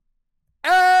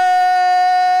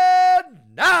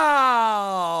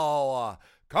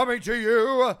coming to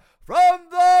you from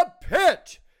the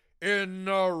pit in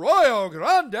Arroyo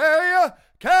Grande,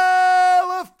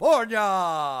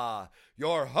 California.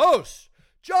 Your hosts,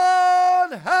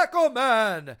 John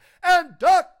Hackleman and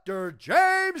Dr.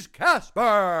 James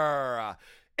Casper.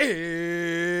 It's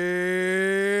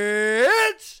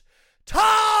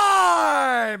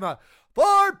time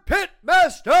for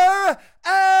Pitmaster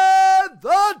and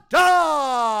the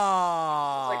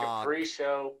Doc. It's like a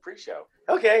pre-show.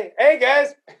 Okay. Hey,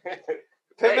 guys.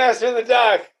 Pitmaster and the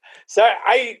Doc. Sorry,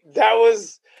 I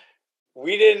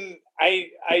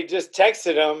just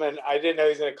texted him, and I didn't know he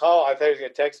was going to call. I thought he was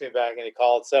going to text me back, and he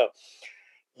called. So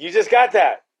you just got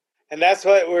that. And that's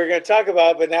what we're going to talk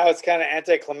about, but now it's kind of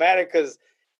anticlimactic because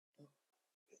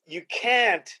you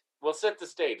can't. We'll set the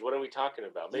stage. What are we talking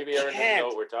about? Maybe everyone doesn't know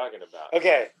what we're talking about.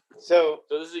 Okay, so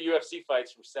this is a UFC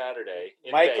fights from Saturday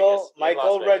in Michael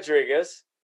Vegas. Rodriguez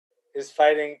is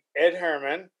fighting Ed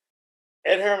Herman.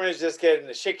 Ed Herman is just getting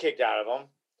the shit kicked out of him.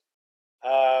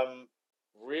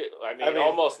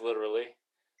 Almost literally.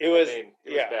 It was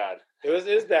bad. It was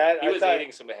bad. He was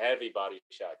eating some heavy body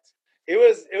shots. It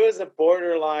was a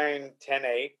borderline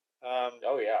 10-8.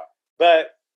 Oh yeah.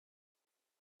 But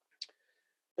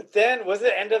then, was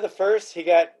it end of the first? He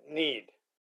got kneed.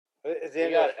 He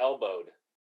got elbowed.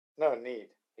 No, kneed.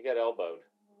 He got elbowed.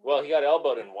 Well, he got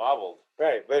elbowed and wobbled.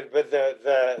 Right, but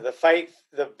the fight,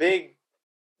 the big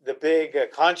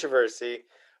controversy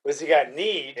was he got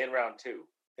kneed in round two.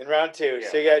 Yeah.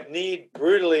 So he got kneed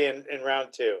brutally in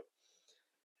round two,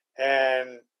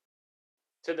 and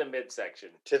to the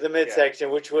midsection.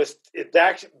 Which was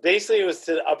basically it was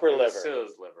to the upper liver.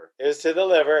 It was to the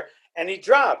liver, and he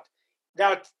dropped.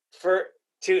 Now,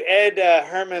 to Ed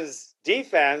Herman's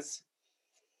defense,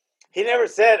 he never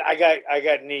said I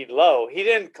got kneed low. He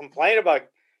didn't complain about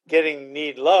getting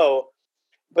kneed low,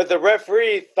 but the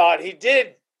referee thought he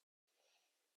did.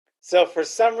 So for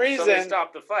some reason, they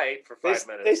stopped the fight for 5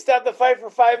 minutes. They stopped the fight for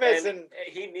 5 minutes, and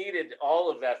he needed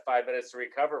all of that 5 minutes to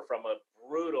recover from a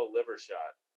brutal liver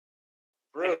shot.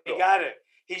 Brutal. He got it.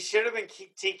 He should have been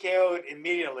TKO'd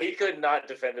immediately. He could not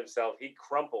defend himself. He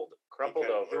crumpled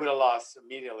over. He would have lost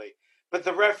immediately. But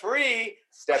the referee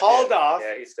stepped off.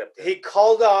 Yeah, he stepped in. He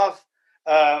called off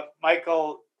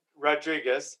Michael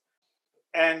Rodriguez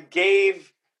and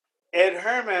gave Ed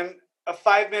Herman a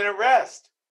 5-minute rest.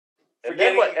 And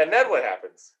then what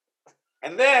happens?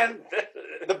 And then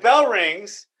the bell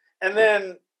rings, and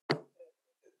then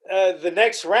the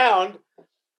next round,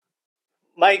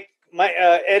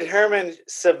 Ed Herman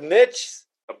submits.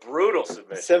 A brutal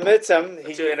submission. Submits him.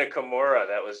 In a Kimura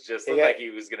that was just looked like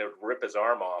he was going to rip his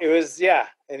arm off. It was,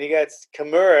 and he got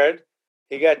Kimura'd.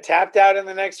 He got tapped out in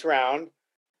the next round.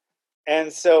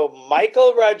 And so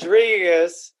Michael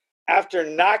Rodriguez, after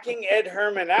knocking Ed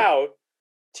Herman out,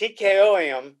 TKOing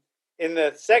him in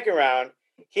the second round,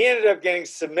 he ended up getting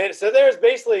submitted. So there's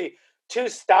basically 2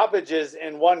 stoppages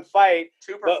in one fight.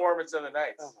 2 performance of the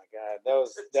night. Oh my God, that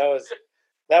was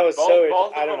so.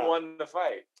 Both of them won the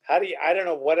fight. I don't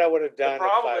know what I would have done. The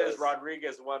problem is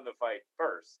Rodriguez won the fight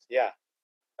first. Yeah.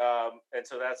 And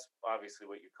so that's obviously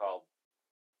what you called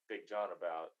Big John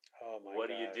about. Oh my God. What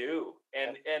do you do?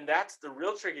 And that's the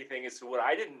real tricky thing is what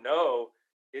I didn't know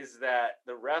is that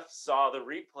the ref saw the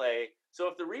replay. So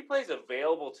if the replay is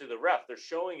available to the ref, they're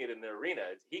showing it in the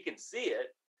arena, he can see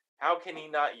it. How can he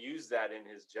not use that in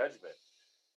his judgment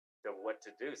of what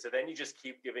to do? So then you just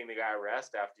keep giving the guy a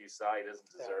rest after you saw he doesn't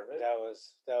deserve it. That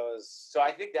was. So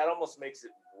I think that almost makes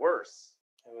it worse.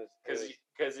 Because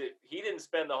he didn't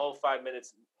spend the whole 5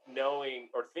 minutes knowing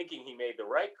or thinking he made the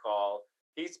right call.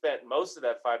 He spent most of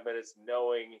that 5 minutes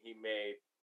knowing he made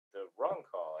the wrong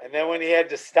call. And then when he had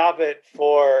to stop it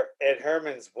for Ed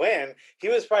Herman's win, he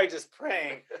was probably just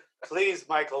praying, please,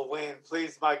 Michael, win.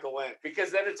 Please, Michael, win.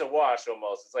 Because then it's a wash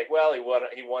almost. It's like, well, he won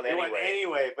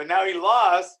anyway. But now he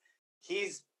lost.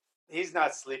 He's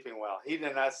not sleeping well. He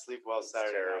did not sleep well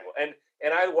Saturday night.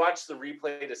 And I watched the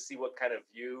replay to see what kind of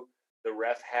view the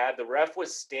ref had. The ref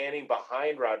was standing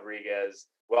behind Rodriguez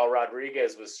while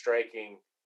Rodriguez was striking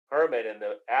Herman in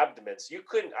the abdomen. So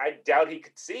I doubt he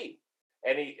could see.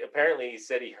 And he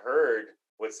said he heard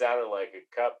what sounded like a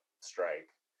cup strike.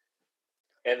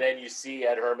 And then you see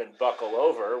Ed Herman buckle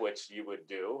over, which you would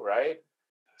do, right?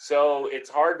 So it's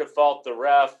hard to fault the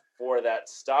ref for that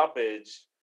stoppage.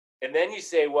 And then you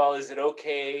say, well, is it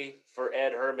okay for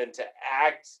Ed Herman to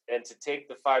act and to take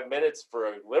the 5 minutes for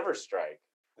a liver strike?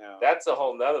 No. That's a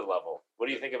whole nother level. What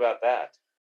do you think about that?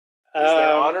 Is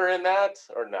there honor in that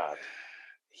or not?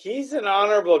 He's an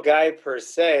honorable guy per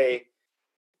se,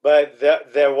 but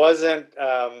there wasn't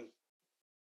honor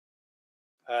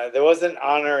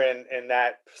in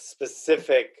that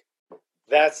specific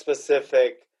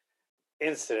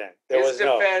incident. His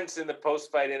defense in the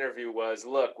post-fight interview was,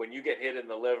 look, when you get hit in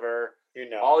the liver,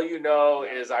 all you know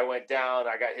is I went down,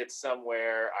 I got hit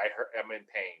somewhere, I'm in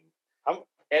pain.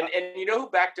 And you know who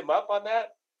backed him up on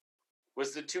that?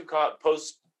 Was the two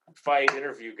post-fight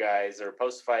interview guys, or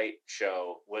post-fight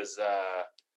show, was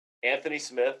Anthony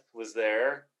Smith was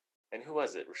there, and who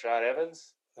was it? Rashad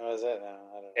Evans? That was it. No,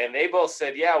 I don't know. And they both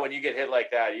said, yeah, when you get hit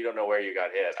like that, you don't know where you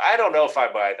got hit. I don't know if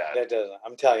I buy that. That doesn't.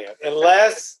 I'm telling you.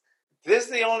 Unless this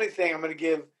is the only thing I'm going to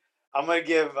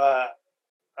give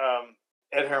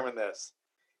Ed Herman this.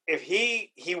 If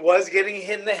he was getting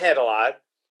hit in the head a lot,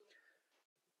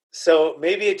 so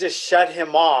maybe it just shut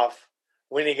him off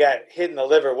when he got hit in the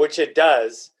liver, which it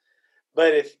does.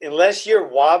 But unless you're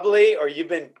wobbly or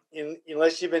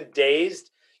unless you've been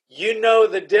dazed, you know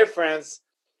the difference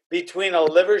between a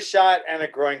liver shot and a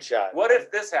groin shot. What if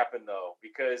this happened, though?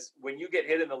 Because when you get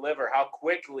hit in the liver, how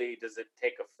quickly does it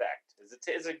take effect?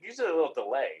 Is it usually a little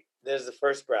delay? There's the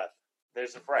first breath.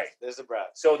 There's the breath. There's the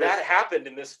breath. So that happened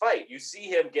in this fight. You see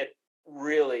him get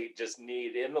really just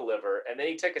kneed in the liver, and then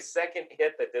he took a second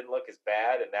hit that didn't look as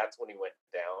bad, and that's when he went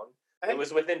down. It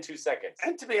was within 2 seconds.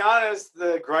 And to be honest,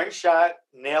 the groin shot,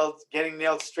 getting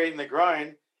nailed straight in the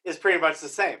groin, is pretty much the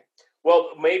same. Well,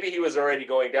 maybe he was already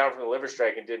going down from the liver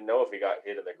strike and didn't know if he got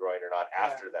hit in the groin or not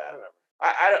after that.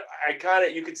 I kind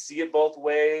of, you could see it both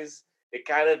ways. It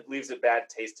kind of leaves a bad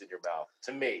taste in your mouth,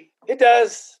 to me. It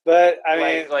does, but I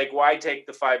mean... Like, why take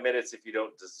the 5 minutes if you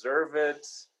don't deserve it?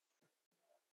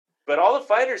 But all the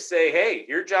fighters say, hey,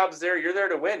 your job's there. You're there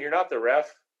to win. You're not the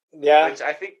ref. Yeah. Which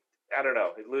I think, I don't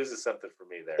know. It loses something for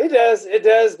me there. It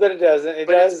does, but it doesn't.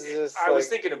 I was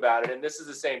thinking about it, and this is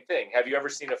the same thing. Have you ever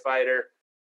seen a fighter,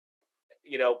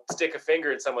 stick a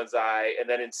finger in someone's eye and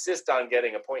then insist on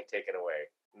getting a point taken away?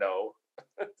 No.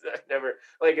 Never.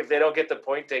 Like, if they don't get the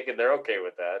point taken, they're okay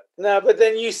with that. No, but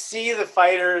then you see the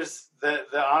fighters, the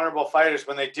honorable fighters,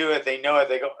 when they do it, they know it.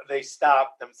 They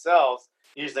stop themselves.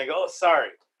 Usually go, oh, sorry.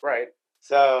 Right.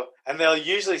 So, and they'll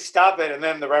usually stop it, and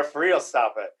then the referee will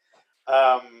stop it.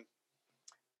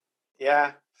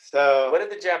 Yeah. So, what did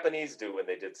the Japanese do when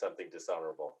they did something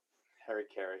dishonorable? Harry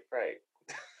Carey. Right.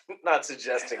 Not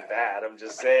suggesting that. I'm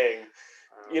just saying,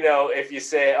 if you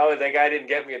say, oh, that guy didn't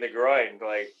get me in the groin,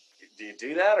 like, do you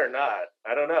do that or not?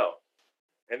 I don't know.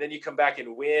 And then you come back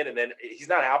and win, and then he's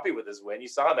not happy with his win. You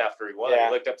saw him after he won. Yeah.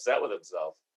 He looked upset with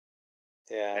himself.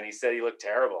 Yeah. And he said he looked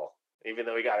terrible, even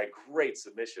though he got a great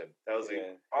submission. That was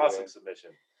an awesome submission.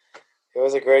 It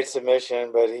was a great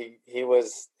submission, but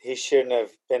he shouldn't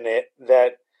have been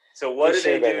that. So what do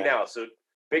they do now? So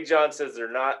Big John says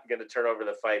they're not going to turn over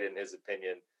the fight, in his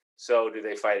opinion. So do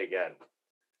they fight again?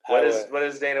 What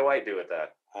does Dana White do with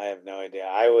that? I have no idea.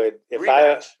 I would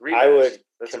rematch.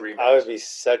 I would be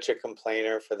such a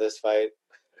complainer for this fight.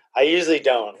 I usually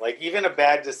don't. Like, even a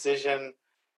bad decision,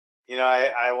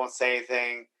 I won't say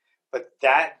anything. But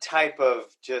that type of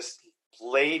just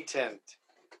blatant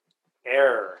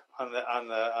error on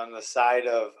the side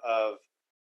of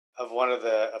one of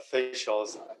the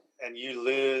officials, and you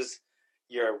lose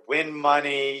your win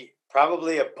money,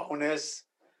 probably a bonus.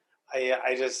 I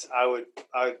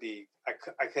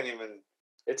couldn't even.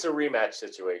 It's a rematch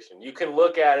situation. You can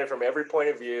look at it from every point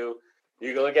of view.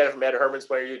 You can look at it from Ed Herman's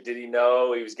point of view. Did he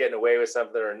know he was getting away with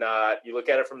something or not? You look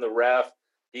at it from the ref.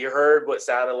 He heard what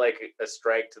sounded like a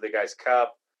strike to the guy's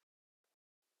cup.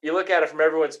 You look at it from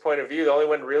everyone's point of view. The only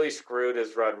one really screwed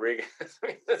is Rodriguez. I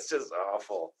mean, that's just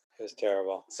awful. It's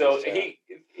terrible. So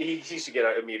he should get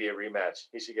an immediate rematch.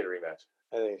 He should get a rematch.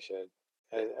 I think he should.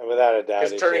 Without a doubt.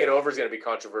 Because turning it over is going to be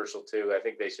controversial too. I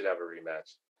think they should have a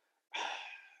rematch.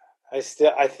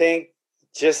 I think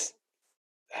just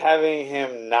having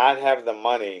him not have the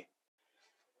money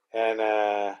and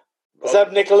what's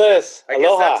up, Nicholas? I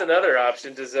guess that's another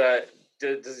option. Does the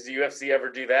UFC ever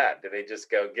do that? Do they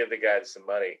just go give the guy some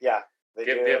money? Yeah,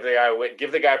 give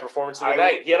the guy a performance of the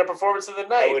night. He had a performance of the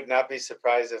night. I would not be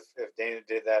surprised if Dana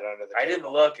did that under the table. I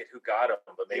didn't look at who got him,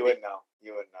 but maybe you would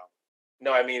know.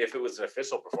 No, I mean if it was an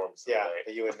official performance. Yeah,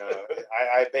 you would know.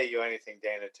 I bet you anything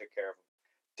Dana took care of him.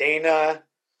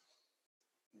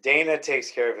 Dana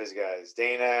takes care of his guys.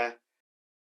 Dana,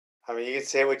 I mean, you can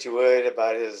say what you would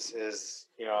about his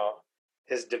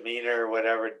demeanor or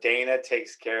whatever. Dana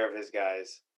takes care of his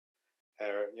guys,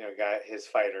 his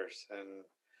fighters. And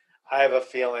I have a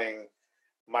feeling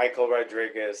Michael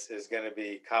Rodriguez is going to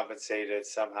be compensated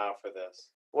somehow for this.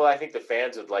 Well, I think the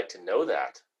fans would like to know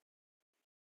that.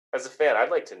 As a fan,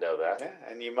 I'd like to know that. Yeah,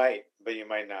 and you might, but you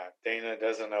might not. Dana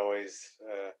doesn't always.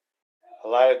 A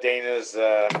lot of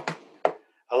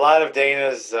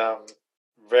Dana's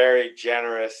very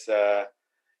generous,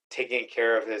 taking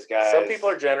care of his guys. Some people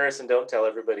are generous and don't tell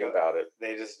everybody about it.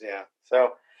 They just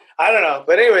So I don't know,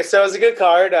 but anyway, so it was a good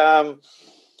card.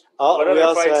 What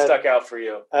other fights stuck out for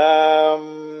you?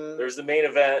 There's the main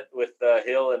event with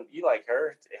Hill and you like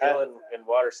her, Hill and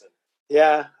Waterson.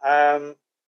 Yeah, I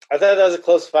thought that was a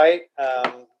close fight.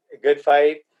 A good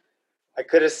fight. I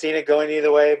could have seen it going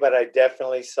either way, but I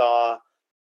definitely saw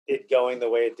it going the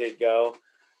way it did go.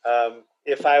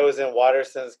 If I was in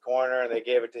Waterson's corner and they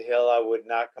gave it to Hill, I would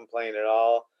not complain at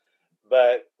all.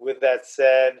 But with that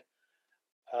said,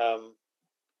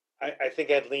 I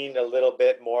think I'd leaned a little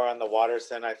bit more on the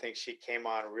Waterson. I think she came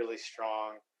on really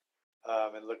strong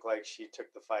and looked like she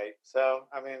took the fight. So,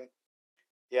 I mean,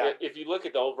 yeah. If you look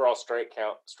at the overall strike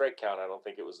count, I don't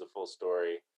think it was the full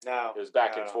story. No. It was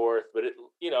back and forth, but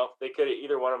they could have,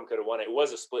 either one of them could have won it. It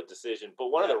was a split decision, but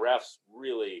one of the refs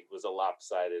really was a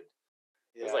lopsided.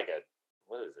 It was like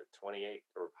what is it, 28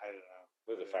 or I don't know.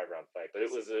 It was a 5-round fight, but it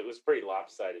was pretty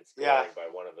lopsided scoring by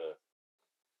one of the.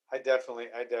 I definitely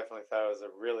thought it was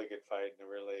a really good fight and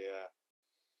really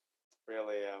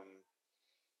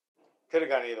could have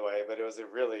gone either way, but it was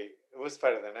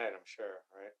fight of the night, I'm sure,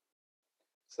 right?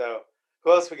 So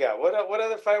who else we got? What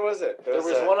other fight was it? There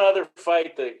was one other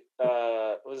fight that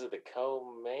was it the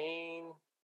co-main?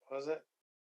 Was it?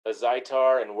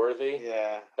 Zaitar and Worthy.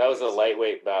 Yeah. That was a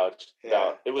lightweight bout.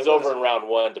 Yeah. It was over in round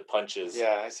 1 to punches.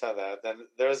 Yeah, I saw that. Then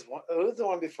there was one. Who was the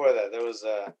one before that? There was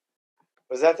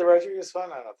that the Rodriguez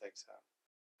one? I don't think so.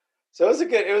 So it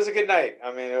was a good night.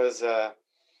 I mean, it was I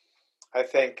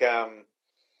think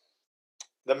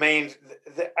the main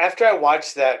after I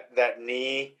watched that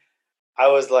knee, I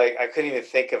was like, I couldn't even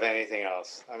think of anything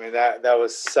else. I mean, that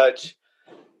was such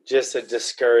just a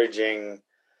discouraging.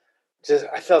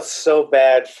 I felt so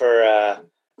bad for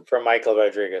Michael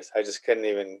Rodriguez. I just couldn't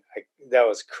even. That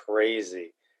was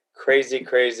crazy.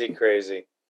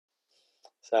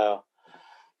 So,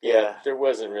 yeah, there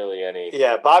wasn't really any.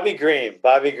 Yeah, Bobby Green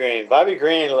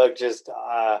looked just.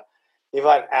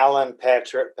 Even Alan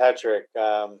Patrick.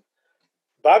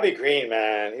 Bobby Green,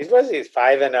 man, he's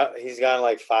 5-0. He's gone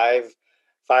like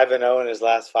 5-0 in his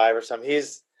last 5 or something.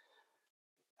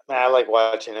 Man, I like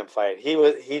watching him fight.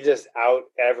 He just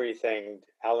out everything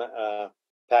Alan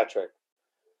Patrick.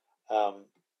 But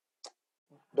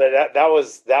that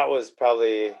was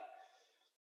probably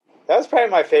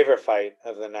my favorite fight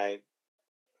of the night.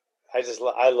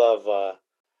 I love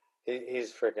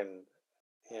he's freaking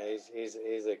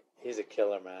he's a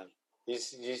killer, man. You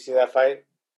see that fight?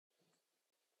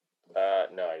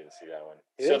 No, I didn't see that one.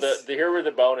 So here were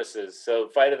the bonuses. So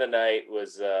fight of the night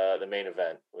was the main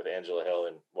event with Angela Hill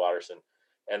and Waterson,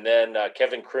 and then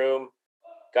Kevin Kroom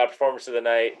got performance of the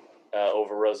night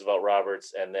over Roosevelt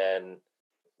Roberts, and then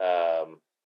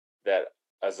that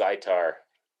Zaitar.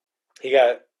 He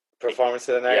got performance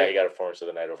of the night. Yeah, he got a performance of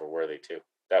the night over Worthy too.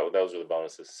 Those were the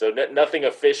bonuses. So nothing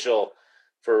official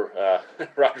for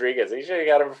Rodriguez. He should have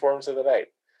got a performance of the night.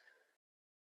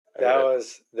 That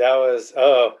was.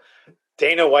 Oh,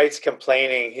 Dana White's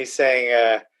complaining. He's saying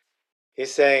it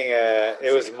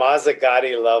was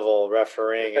Mazzagatti level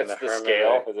refereeing in the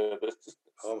scale.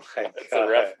 Oh my god! It's a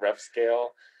ref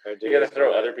scale. You got to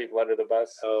throw other people under the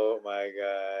bus. Oh my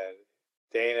god!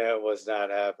 Dana was not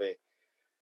happy.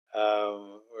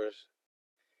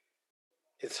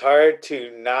 It's hard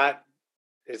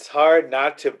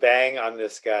not to bang on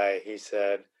this guy. He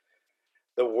said,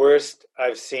 "The worst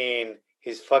I've seen.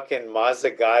 He's fucking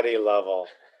Mazzagatti level.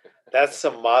 That's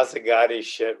some Mazzagatti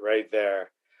shit right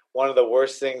there. One of the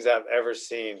worst things I've ever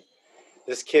seen.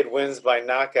 This kid wins by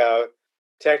knockout,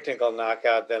 technical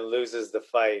knockout, then loses the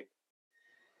fight."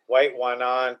 White went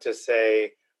on to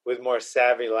say, with more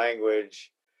savvy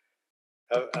language,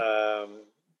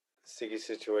 sticky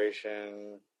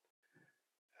situation.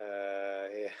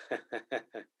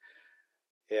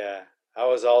 Yeah. I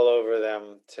was all over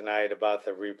them tonight about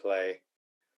the replay.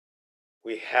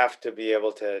 We have to be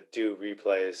able to do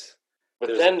replays.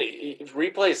 But then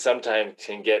replays sometimes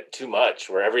can get too much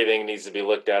where everything needs to be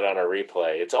looked at on a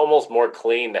replay. It's almost more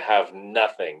clean to have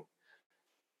nothing.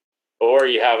 Or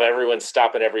you have everyone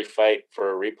stopping every fight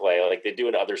for a replay like they do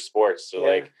in other sports. So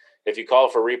like if you call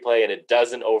for replay and it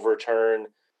doesn't overturn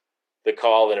the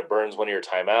call, then it burns one of your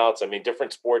timeouts. I mean,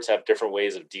 different sports have different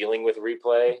ways of dealing with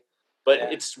replay. But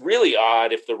it's really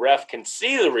odd if the ref can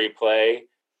see the replay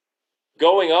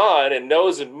going on and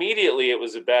knows immediately it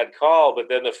was a bad call, but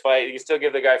then the fight, you still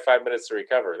give the guy 5 minutes to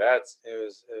recover. It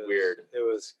was weird. It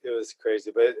was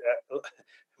crazy, but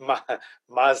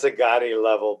Mazzagatti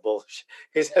level bullshit.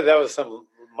 He said that was some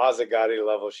Mazzagatti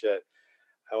level shit.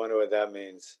 I wonder what that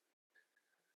means.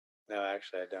 No,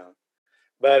 actually, I don't.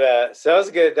 But so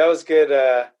that was good.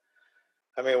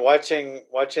 I mean, watching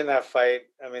that fight.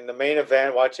 I mean, the main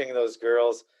event. Watching those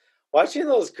girls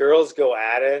go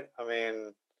at it. I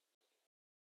mean,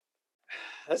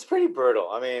 that's pretty brutal.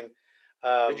 I mean,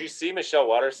 did you see Michelle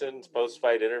Waterson's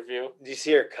post-fight interview? Did you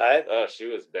see her cut? Oh, she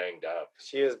was banged up.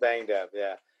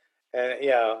 Yeah, and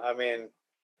yeah, I mean,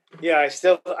 yeah, I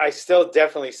still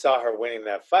definitely saw her winning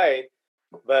that fight,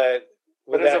 but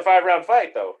it was a 5-round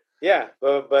fight, though. Yeah,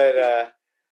 but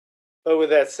with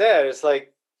that said, it's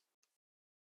like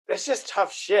that's just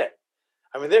tough shit.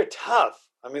 I mean, they're tough.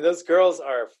 I mean, those girls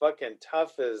are fucking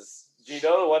tough as. Do you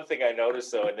know the one thing I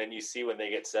noticed though, and then you see when they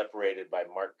get separated by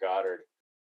Mark Goddard,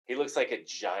 he looks like a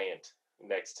giant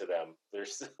next to them. They're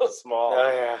so small.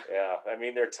 Oh yeah. Yeah, I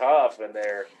mean they're tough, and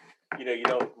they're, you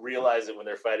don't realize it when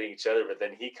they're fighting each other, but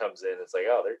then he comes in. It's like,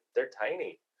 oh, they're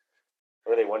tiny.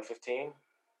 Or are they 115?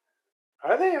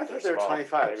 Are they? I thought they were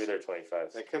 25. Maybe they're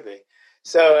 25. They could be.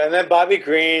 So, and then Bobby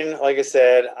Green, like I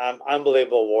said,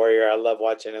 unbelievable warrior. I love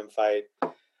watching him fight.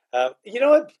 You know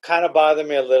what kind of bothered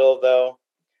me a little, though?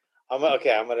 I'm going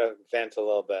to vent a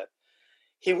little bit.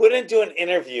 He wouldn't do an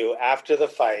interview after the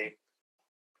fight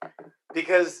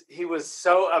because he was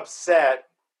so upset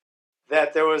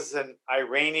that there was an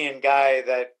Iranian guy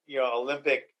that,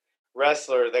 Olympic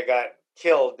wrestler that got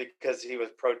killed because he was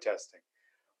protesting.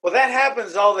 Well, that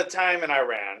happens all the time in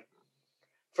Iran.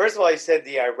 First of all, he said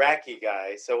the Iraqi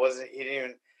guy, so he didn't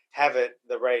even have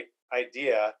the right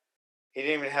idea. He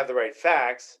didn't even have the right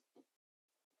facts.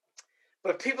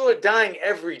 But people are dying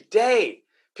every day.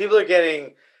 People are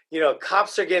getting,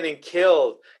 cops are getting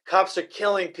killed. Cops are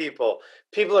killing people.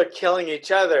 People are killing each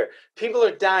other. People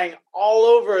are dying all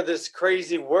over this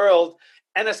crazy world,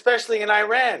 and especially in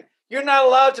Iran. You're not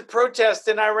allowed to protest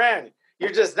in Iran.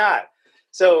 You're just not.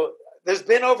 So there's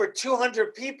been over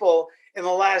 200 people in the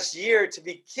last year to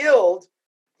be killed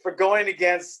for going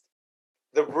against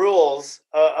the rules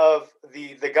of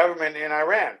the government in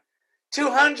Iran.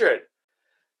 200.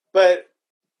 But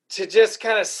to just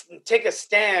kind of take a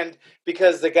stand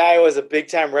because the guy was a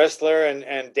big-time wrestler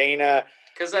and Dana...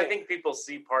 Because I think people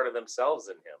see part of themselves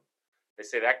in him. They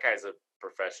say, that guy's a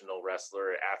professional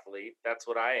wrestler, athlete. That's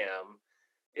what I am.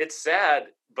 It's sad,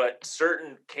 but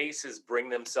certain cases bring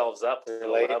themselves up to the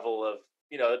level of,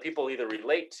 that people either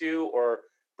relate to or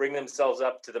bring themselves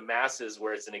up to the masses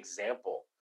where it's an example.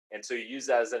 And so you use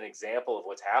that as an example of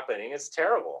what's happening. It's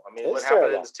terrible. I mean, what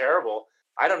happened is terrible.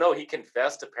 I don't know. He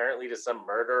confessed apparently to some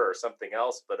murder or something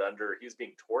else, but he was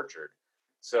being tortured.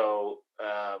 So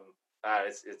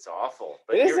it's awful.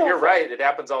 But you're right. It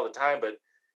happens all the time, but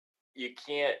you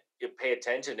can't pay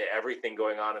attention to everything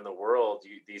going on in the world.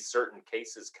 These certain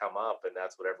cases come up, and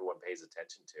that's what everyone pays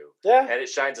attention to. Yeah. And it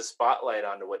shines a spotlight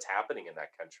onto what's happening in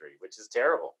that country, which is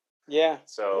terrible. Yeah.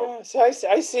 So I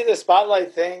see the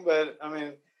spotlight thing, but I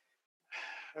mean,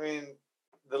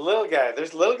 the little guy.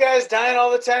 There's little guys dying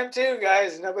all the time too,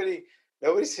 guys. Nobody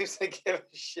seems to give a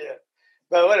shit.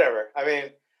 But whatever. I mean,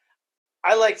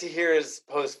 I like to hear his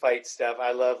post-fight stuff.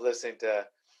 I love listening to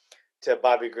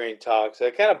Bobby Green talk. So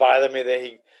it kind of bothered me that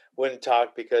he wouldn't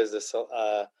talk because a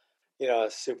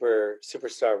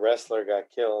superstar wrestler got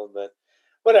killed. But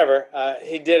whatever.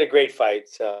 He did a great fight.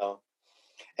 So,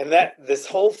 and this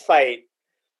whole fight,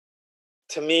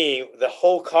 to me, the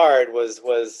whole card was it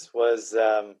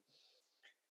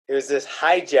was this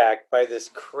hijacked by this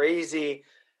crazy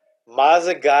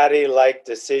Mazzagatti-like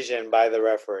decision by the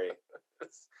referee.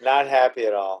 Not happy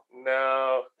at all.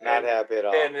 No. Not happy at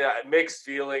all. And mixed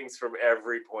feelings from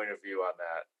every point of view on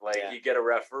that. You get a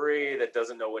referee that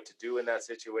doesn't know what to do in that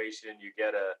situation. You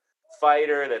get a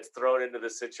fighter that's thrown into the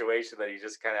situation that he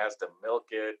just kind of has to milk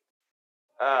it.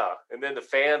 And then the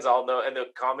fans all know, and the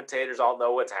commentators all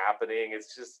know what's happening.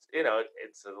 It's just,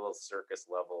 it's a little circus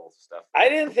level stuff. I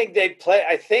didn't think they'd play.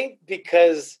 I think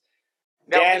because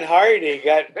Dan Hardy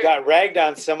got ragged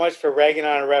on so much for ragging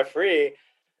on a referee,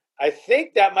 I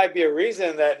think that might be a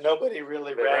reason that nobody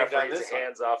really ragged on this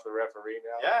hands one. off the referee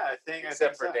now. Yeah, I think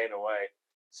except for Dana White.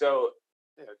 So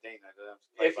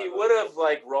if he would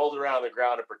have rolled around the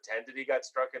ground and pretended he got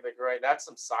struck in the groin, that's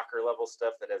some soccer level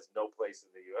stuff that has no place in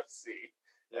the UFC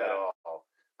at all.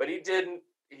 But he didn't.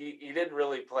 He didn't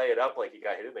really play it up like he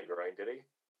got hit in the groin, did he?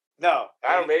 No.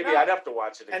 I don't. Maybe I'd have to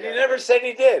watch it again. And he never said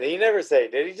he did. He never said he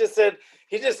did. He just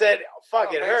said,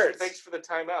 "Fuck, it hurts." Thanks for the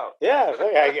timeout. Yeah,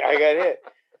 I got hit.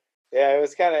 Yeah, it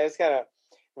was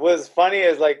funny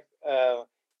as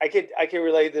I could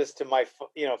relate this to my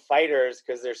fighters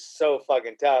because they're so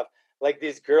fucking tough. Like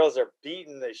these girls are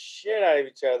beating the shit out of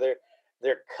each other.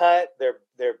 They're cut. They're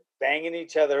banging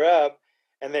each other up,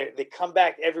 and they come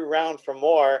back every round for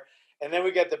more. And then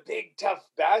we got the big tough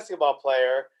basketball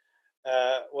player.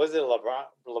 Was it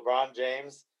LeBron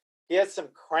James? he had some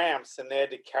cramps, and they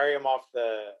had to carry him off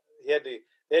the. They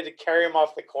had to carry him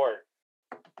off the court.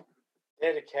 They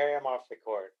had to carry him off the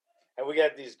court, and we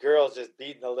got these girls just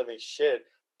beating the living shit,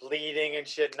 bleeding and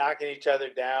shit, knocking each other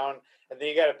down, and then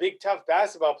you got a big tough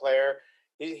basketball player.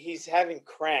 He's having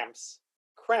cramps.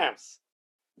 Cramps.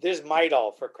 There's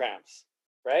Midol for cramps,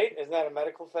 right? Isn't that a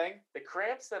medical thing? The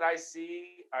cramps that I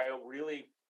see, I really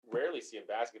rarely see in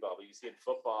basketball, but you see in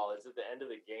football. It's at the end of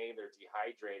the game. They're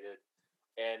dehydrated.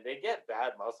 And they get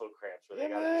bad muscle cramps where they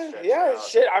gotta be stretched out.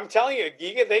 Shit. I'm telling you,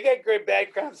 they get great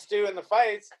bad cramps too in the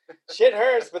fights. Shit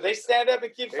hurts, but they stand up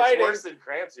and keep fighting. It's worse than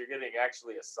cramps. You're getting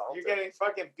actually assaulted. You're getting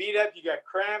fucking beat up. You got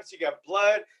cramps. You got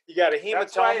blood. You got a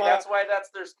hematoma. That's why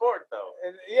that's their sport, though.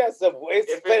 And yes,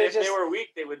 if they were weak,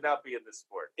 they would not be in this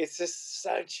sport. It's just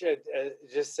such a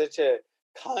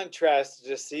contrast to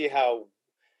just see how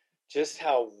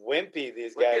wimpy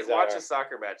these guys are. Watch a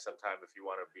soccer match sometime if you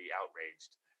want to be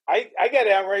outraged. I got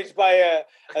outraged by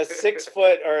a 6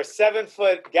 foot or a 7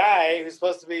 foot guy who's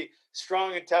supposed to be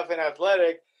strong and tough and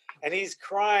athletic, and he's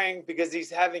crying because he's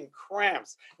having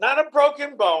cramps. Not a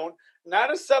broken bone,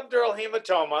 not a subdural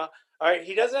hematoma. All right,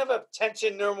 he doesn't have a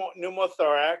tension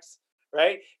pneumothorax,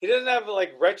 right? He doesn't have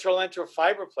like retroenteral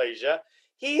fibroplasia.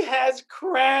 He has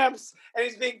cramps, and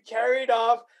he's being carried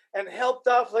off and helped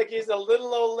off like he's a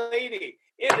little old lady.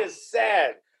 It is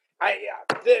sad.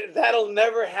 That'll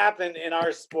never happen in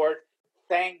our sport.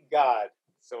 Thank God.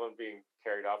 Someone being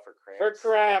carried off for cramps. For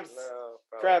cramps.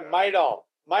 No,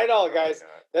 Midol, guys.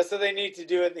 That's what they need to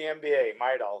do in the NBA.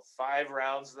 Midol. 5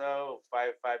 rounds though,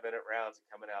 5-minute rounds,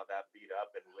 and coming out that beat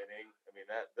up and winning. I mean,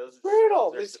 those are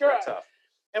brutal. They're tough.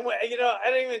 And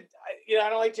I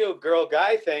don't like to do a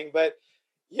girl-guy thing, but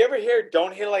you ever hear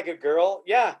 "don't hit like a girl"?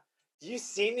 Yeah, you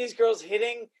seen these girls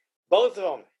hitting? Both of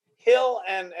them, Hill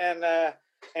and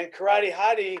Karate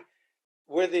Hottie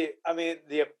were the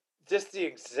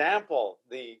example,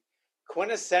 the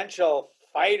quintessential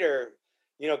fighter,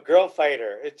 girl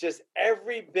fighter. It's just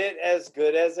every bit as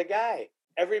good as a guy.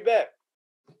 Every bit.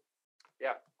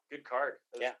 Yeah, good card.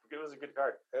 It was a good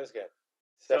card. It was good.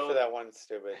 Except for that one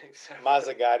stupid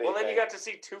Mazzagatti. Well, then you got to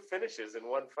see 2 finishes in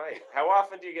one fight. How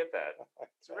often do you get that?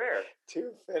 It's rare.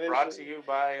 2 finishes. Brought to you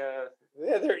by...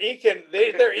 Yeah, they're even.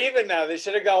 They're even now. They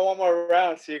should have got one more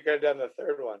round so you could have done the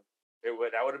third one. That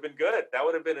would have been good. That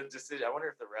would have been a decision. I wonder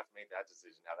if the ref made that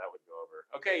decision, how that would go over.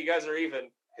 Okay, you guys are even.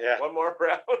 Yeah. One more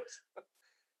round.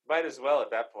 Might as well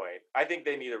at that point. I think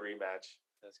they need a rematch.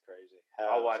 That's crazy.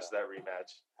 I'll watch that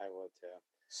rematch. I will too.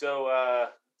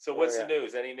 So what's the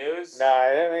news? Any news? No, I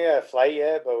haven't got a flight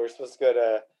yet, but we're supposed to go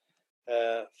to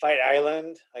Fight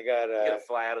Island. You gotta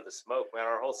fly out of the smoke, man.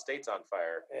 Our whole state's on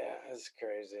fire. Yeah, it's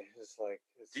crazy.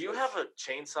 Do you have a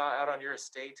chainsaw out on your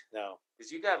estate? No.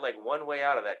 Because you got like one way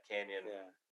out of that canyon. Yeah.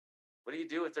 What do you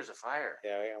do if there's a fire?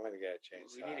 Yeah, I'm gonna get a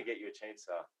chainsaw. We need to get you a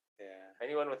chainsaw. Yeah.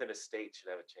 Anyone with an estate should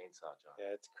have a chainsaw, John.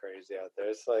 Yeah, it's crazy out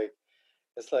there.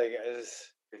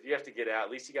 If you have to get out,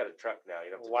 at least you got a truck now.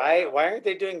 You don't have to why aren't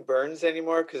they doing burns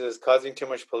anymore? Because it's causing too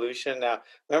much pollution. Now,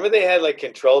 remember they had like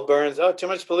controlled burns. Oh, too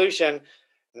much pollution.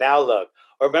 Now look.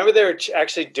 Or remember they were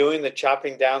actually doing the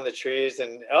chopping down the trees,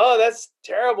 and that's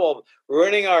terrible,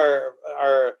 ruining our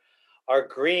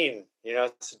green.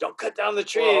 So don't cut down the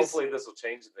trees. Well, hopefully this will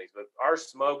change things. But our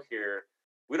smoke here,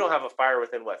 we don't have a fire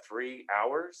within 3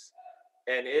 hours,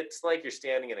 and it's like you're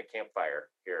standing in a campfire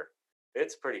here.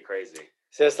 It's pretty crazy.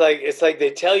 So it's like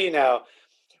they tell you now,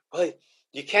 well,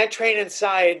 you can't train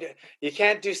inside, you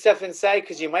can't do stuff inside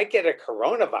because you might get a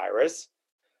coronavirus,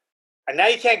 and now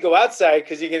you can't go outside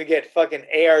because you're gonna get fucking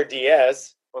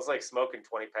ARDS. Well, it's like smoking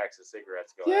 20 packs of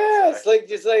cigarettes going outside. It's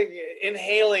just like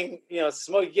inhaling,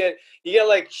 smoke. You get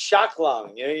like shock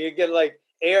lung. You get like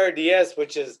ARDS,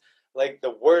 which is like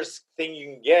the worst thing you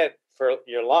can get for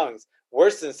your lungs,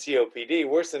 worse than COPD,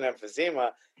 worse than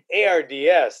emphysema.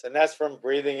 ARDS, and that's from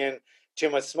breathing in too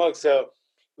much smoke. So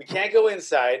we can't go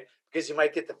inside because you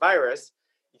might get the virus.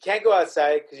 You can't go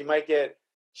outside because you might get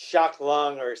shock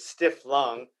lung or stiff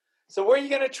lung. So where are you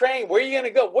going to train? Where are you going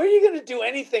to go? Where are you going to do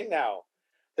anything now?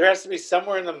 There has to be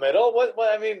somewhere in the middle. What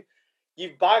I mean,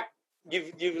 you've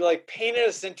like painted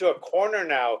us into a corner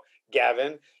now,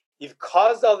 Gavin. You've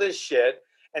caused all this shit,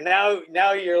 and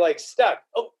now you're like stuck.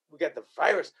 Oh, we got the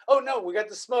virus. Oh no, we got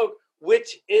the smoke.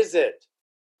 Which is it?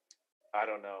 I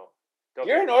don't know.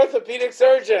 You're an orthopedic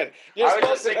surgeon. I was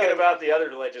just thinking about the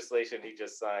other legislation he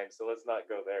just signed, so let's not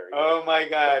go there. Oh my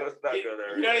God. Let's not go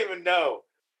there. You don't even know.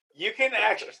 You can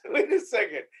actually, wait a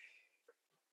second.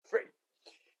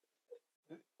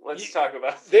 Let's talk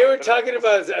about. They were talking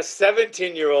about a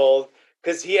 17-year-old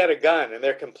because he had a gun, and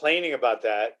they're complaining about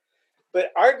that.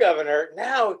 But our governor,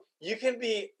 now you can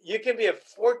be a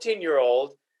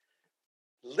 14-year-old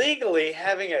legally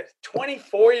having a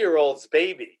 24-year-old's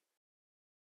baby.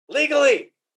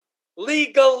 Legally.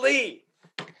 Wow.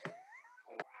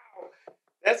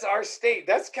 That's our state.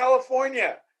 That's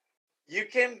California.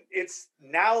 It's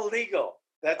now legal.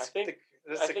 I think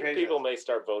people may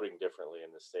start voting differently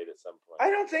in the state at some point. I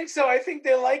don't think so. I think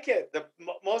they like it.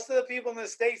 Most of the people in the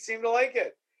state seem to like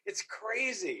it. It's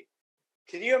crazy.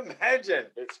 Can you imagine?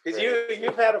 Because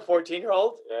you've had a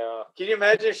 14-year-old? Yeah. Can you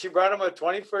imagine if she brought him a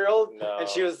 24-year-old No. and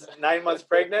she was 9 months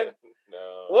pregnant?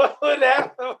 No. What would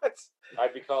happen?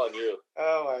 I'd be calling you.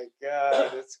 Oh my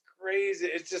God. It's crazy.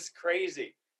 It's just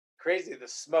crazy. Crazy. The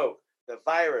smoke, the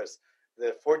virus,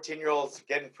 the 14-year-olds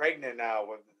getting pregnant now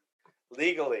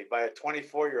legally by a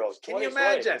 24-year-old. Can you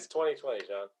imagine? It's 2020,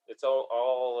 John. It's all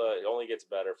it only gets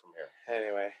better from here.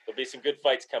 Anyway. There'll be some good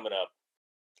fights coming up.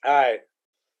 All right.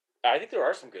 I think there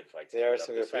are some good fights. There are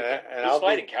some good fights. Who's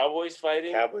fighting? Cowboys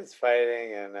fighting? Cowboys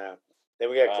fighting, and then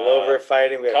we got Glover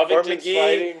fighting. We got Fort McGee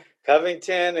fighting.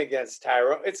 Covington against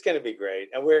Tyrone. It's going to be great,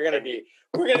 and we're going to be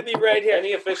right here.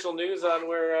 Any official news on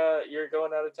where you're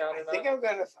going out of town? I think I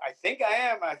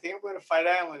am. I think I'm going to Fight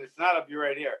Island. If not, I'll be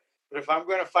right here. But if I'm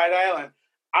going to Fight Island,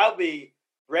 I'll be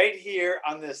right here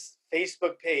on this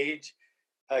Facebook page,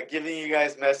 giving you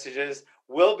guys messages.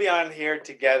 We'll be on here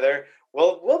together.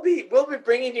 We'll be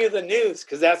bringing you the news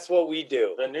because that's what we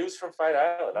do. The news from Fight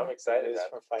Island. I'm excited. News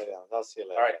from Fight Island. I'll see you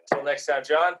later. All right. Until next time,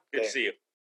 John. Good to see you.